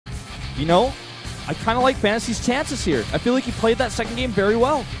you know, I kind of like FanTaSy's chances here. I feel like he played that second game very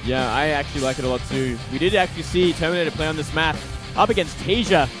well. Yeah, I actually like it a lot too. We did actually see Terminator play on this map up against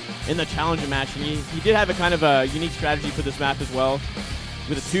Tasia in the Challenger match, and he did have a kind of a unique strategy for this map as well,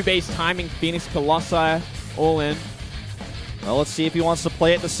 with a 2-base timing Phoenix Colossi all in. Well, let's see if he wants to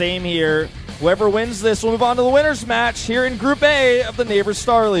play it the same here. Whoever wins this will move on to the winner's match here in Group A of the Neighbors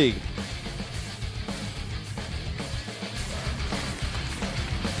Star League.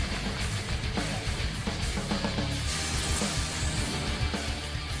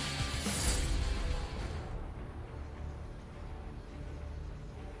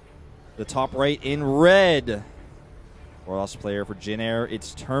 The top right in red. Warlost player for Jin Air,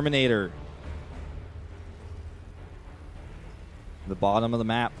 it's Terminator. The bottom of the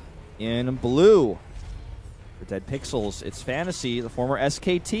map in blue. For Dead Pixels, it's FanTaSy, the former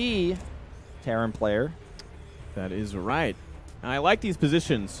SKT Terran player. That is right. And I like these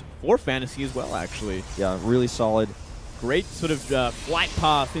positions for FanTaSy as well, actually. Yeah, really solid. Great sort of flight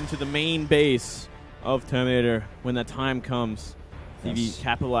path into the main base of Terminator when that time comes. Yes. TV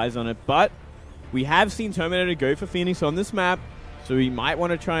capitalize on it, but we have seen Terminator go for Phoenix on this map, so we might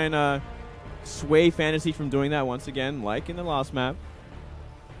want to try and sway FanTaSy from doing that once again, like in the last map.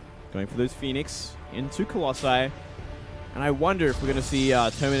 Going for those Phoenix into Colossi, and I wonder if we're going to see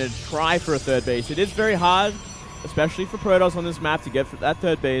Terminator try for a third base. It is very hard, especially for Protoss on this map, to get that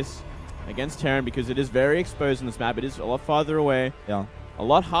third base against Terran, because it is very exposed on this map. It is a lot farther away. Yeah. A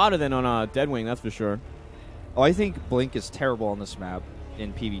lot harder than on Deadwing, that's for sure. Oh, I think Blink is terrible on this map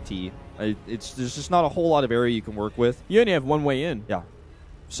in PvT. There's just not a whole lot of area you can work with. You only have one way in. Yeah.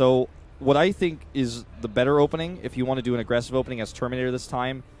 So what I think is the better opening, if you want to do an aggressive opening as Terminator this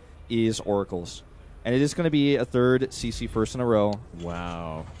time, is Oracles. And it is going to be a third CC first in a row.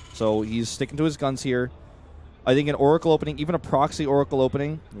 Wow. So he's sticking to his guns here. I think an Oracle opening, even a proxy Oracle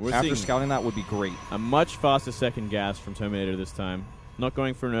opening, after scouting that would be great. A much faster second gas from Terminator this time. Not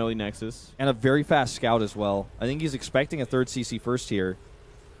going for an early Nexus. And a very fast scout as well. I think he's expecting a third CC first here.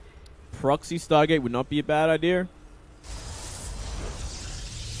 Proxy Stargate would not be a bad idea.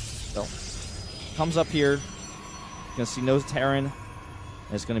 So, comes up here. You're going to see no Terran.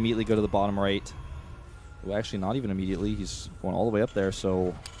 And it's going to immediately go to the bottom right. Well, actually, not even immediately. He's going all the way up there.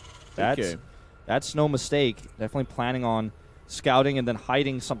 So, that's no mistake. Definitely planning on scouting and then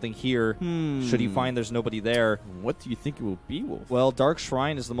hiding something here should he find there's nobody there. What do you think it will be, Wolf? Well, Dark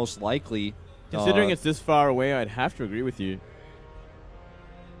Shrine is the most likely. Considering it's this far away, I'd have to agree with you.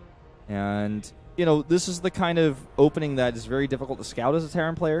 And, you know, this is the kind of opening that is very difficult to scout as a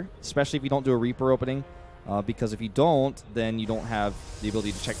Terran player, especially if you don't do a Reaper opening, because if you don't, then you don't have the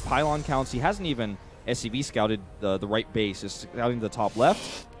ability to check pylon counts. He hasn't even SCV scouted the right base. He's scouting the top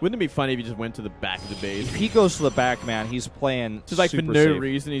left. Wouldn't it be funny if he just went to the back of the base? If he goes to the back, man, he's playing just like for no safe.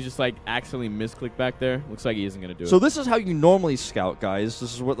 reason. He's just like accidentally misclicked back there. Looks like he isn't going to do it. So this is how you normally scout, guys.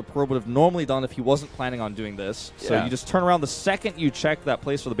 This is what the pro would have normally done if he wasn't planning on doing this. So you just turn around the second you check that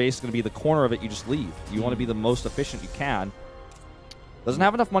place for the base is going to be the corner of it. You just leave. You want to be the most efficient you can. Doesn't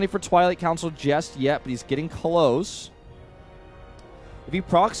have enough money for Twilight Council just yet, but he's getting close. If he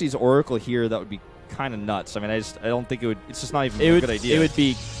proxies Oracle here, that would be kind of nuts. I mean, I don't think it would. It's just not even a good idea. It would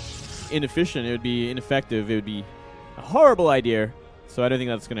be inefficient. It would be ineffective. It would be a horrible idea. So I don't think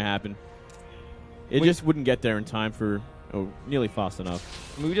that's going to happen. It just wouldn't get there in time for nearly fast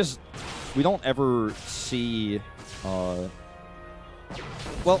enough. I mean, we don't ever see. Well,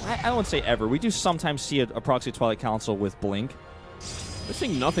 I don't say ever. We do sometimes see a proxy Twilight Council with Blink. We're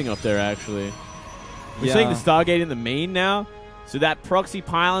seeing nothing up there actually. We're seeing the Stargate in the main now. So that proxy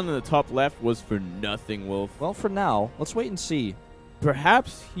pylon in the top left was for nothing, Wolf. Well, for now, let's wait and see.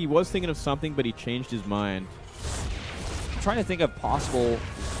 Perhaps he was thinking of something, but he changed his mind. I'm trying to think of possible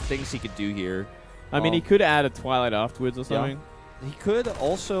things he could do here. I mean, he could add a Twilight afterwards or something. Yeah. He could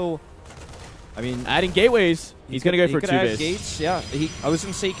also, I mean... adding gateways. He's going to go for a 2-base. Gates, yeah. I was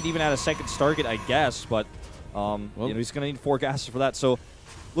going to say he could even add a second Stargate, I guess, but you know, he's going to need 4 gases for that. So,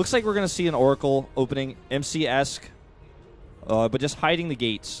 looks like we're going to see an Oracle opening, MC-esque. But just hiding the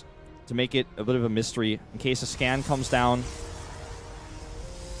gates to make it a bit of a mystery in case a scan comes down.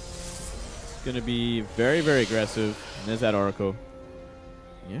 It's going to be very, very aggressive. And there's that Oracle.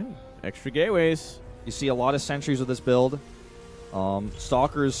 Yeah, extra gateways. You see a lot of sentries with this build.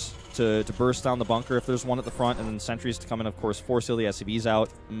 Stalkers to burst down the bunker if there's one at the front, and then sentries to come in, of course, force seal the SCVs out.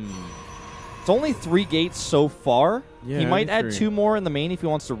 It's only 3 gates so far. Yeah, he might add 2 more in the main if he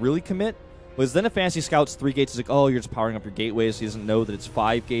wants to really commit. Because then if FanTaSy scouts 3 gates, he's like, oh, you're just powering up your gateways. He doesn't know that it's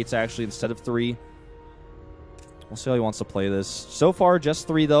 5 gates, actually, instead of 3. We'll see how he wants to play this. So far, just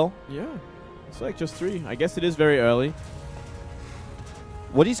 3, though. Yeah, it's like just 3. I guess it is very early.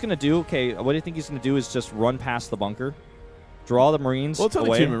 what he's going to do, what I think he's going to do is just run past the bunker, draw the Marines Well, it's only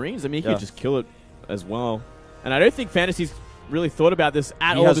away. 2 Marines. I mean, he could just kill it as well. And I don't think FanTaSy's really thought about this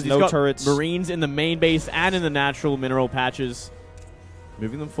at all. Has no he's got turrets. Marines in the main base and in the natural mineral patches.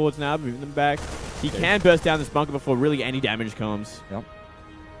 Moving them forwards now, moving them back. He can burst down this bunker before really any damage comes. Yep.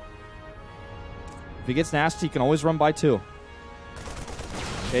 If he gets nasty, he can always run by 2.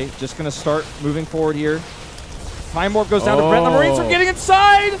 Okay, just going to start moving forward here. Time Warp goes down to prevent the Marines from getting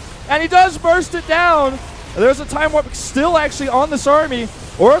inside, and he does burst it down. There's a Time Warp still actually on this army.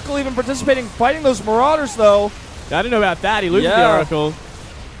 Oracle even participating, fighting those Marauders, though. I don't know about that. He loses the Oracle.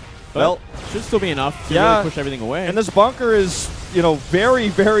 But well, should still be enough to really push everything away. And this bunker is, very,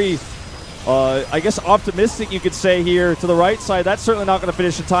 very, I guess, optimistic, you could say, here to the right side. That's certainly not going to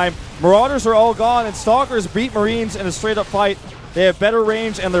finish in time. Marauders are all gone, and Stalkers beat Marines in a straight-up fight. They have better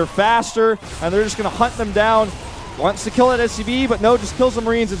range, and they're faster, and they're just going to hunt them down. Wants to kill that SCV, but no, just kills the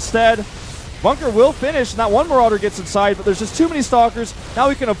Marines instead. Bunker will finish, and that one Marauder gets inside, but there's just too many Stalkers. Now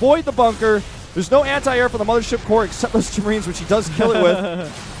we can avoid the bunker. There's no anti-air for the Mothership Core except those 2 Marines, which he does kill it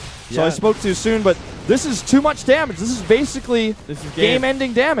with. So I spoke too soon, but this is too much damage. This is basically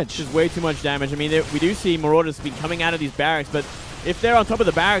game-ending damage. This is way too much damage. I mean, we do see Marauders be coming out of these barracks, but if they're on top of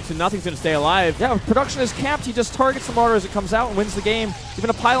the barracks and nothing's going to stay alive. Yeah, if production is camped, he just targets the Marauder as it comes out and wins the game. Even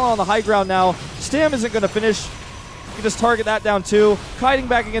a pylon on the high ground now. Stim isn't going to finish. You can just target that down too. Kiting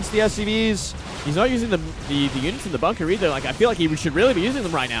back against the SCVs. He's not using the units in the bunker either. Like, I feel like he should really be using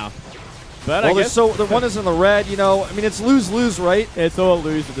them right now. But well, I guess the one is in the red, I mean, it's lose-lose, right? It's all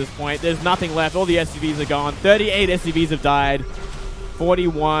lose at this point. There's nothing left. All the SCVs are gone. 38 SCVs have died.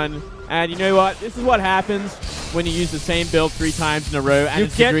 41. And you know what? This is what happens when you use the same build 3 times in a row and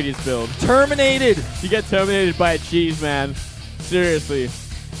it's the greatest build. Terminated. You get terminated by a cheese, man. Seriously.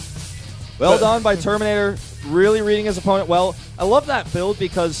 Well done by Terminator. Really reading his opponent well. I love that build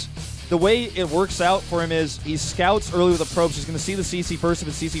because the way it works out for him is he scouts early with the probes. He's going to see the CC first. If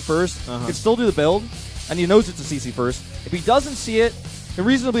it's CC first, he can still do the build, and he knows it's a CC first. If he doesn't see it, he can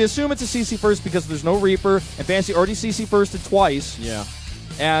reasonably assume it's a CC first because there's no Reaper, and FanTaSy already CC firsted twice. Yeah.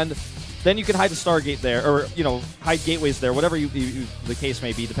 And then you can hide the Stargate there, or, hide gateways there, whatever the case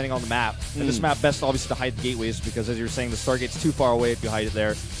may be, depending on the map. And this map, best obviously to hide the gateways because, as you were saying, the Stargate's too far away if you hide it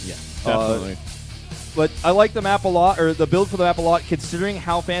there. Yeah, definitely. But I like the map a lot, or the build for the map a lot, considering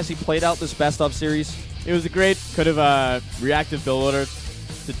how FanTaSy played out this best of series. It was a great kind of reactive build order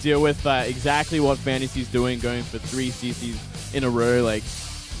to deal with exactly what FanTaSy's doing, going for 3 CCs in a row. Like,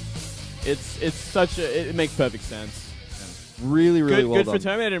 it makes perfect sense. Really, really well done. Good for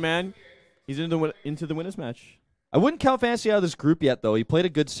Terminator, man. He's into the winners match. I wouldn't count FanTaSy out of this group yet, though. He played a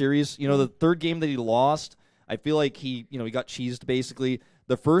good series. The 3rd game that he lost, I feel like he got cheesed basically.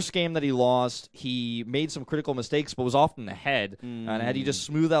 The first game that he lost, he made some critical mistakes, but was often ahead. And had he just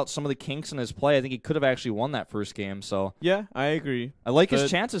smoothed out some of the kinks in his play, I think he could have actually won that first game. So yeah, I agree. I like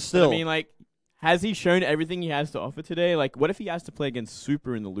his chances still. I mean, like, has he shown everything he has to offer today? Like, what if he has to play against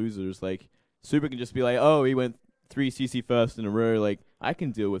Super in the losers? Like, Super can just be like, oh, he went 3 CC first in a row. Like, I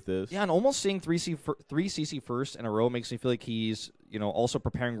can deal with this. Yeah, and almost seeing 3 CC first in a row makes me feel like he's also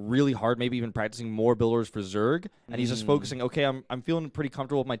preparing really hard, maybe even practicing more builders for Zerg, and he's just focusing. Okay, I'm feeling pretty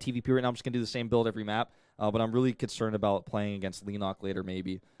comfortable with my TVP right now. I'm just gonna do the same build every map, but I'm really concerned about playing against Leenock later,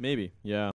 maybe. Maybe, yeah.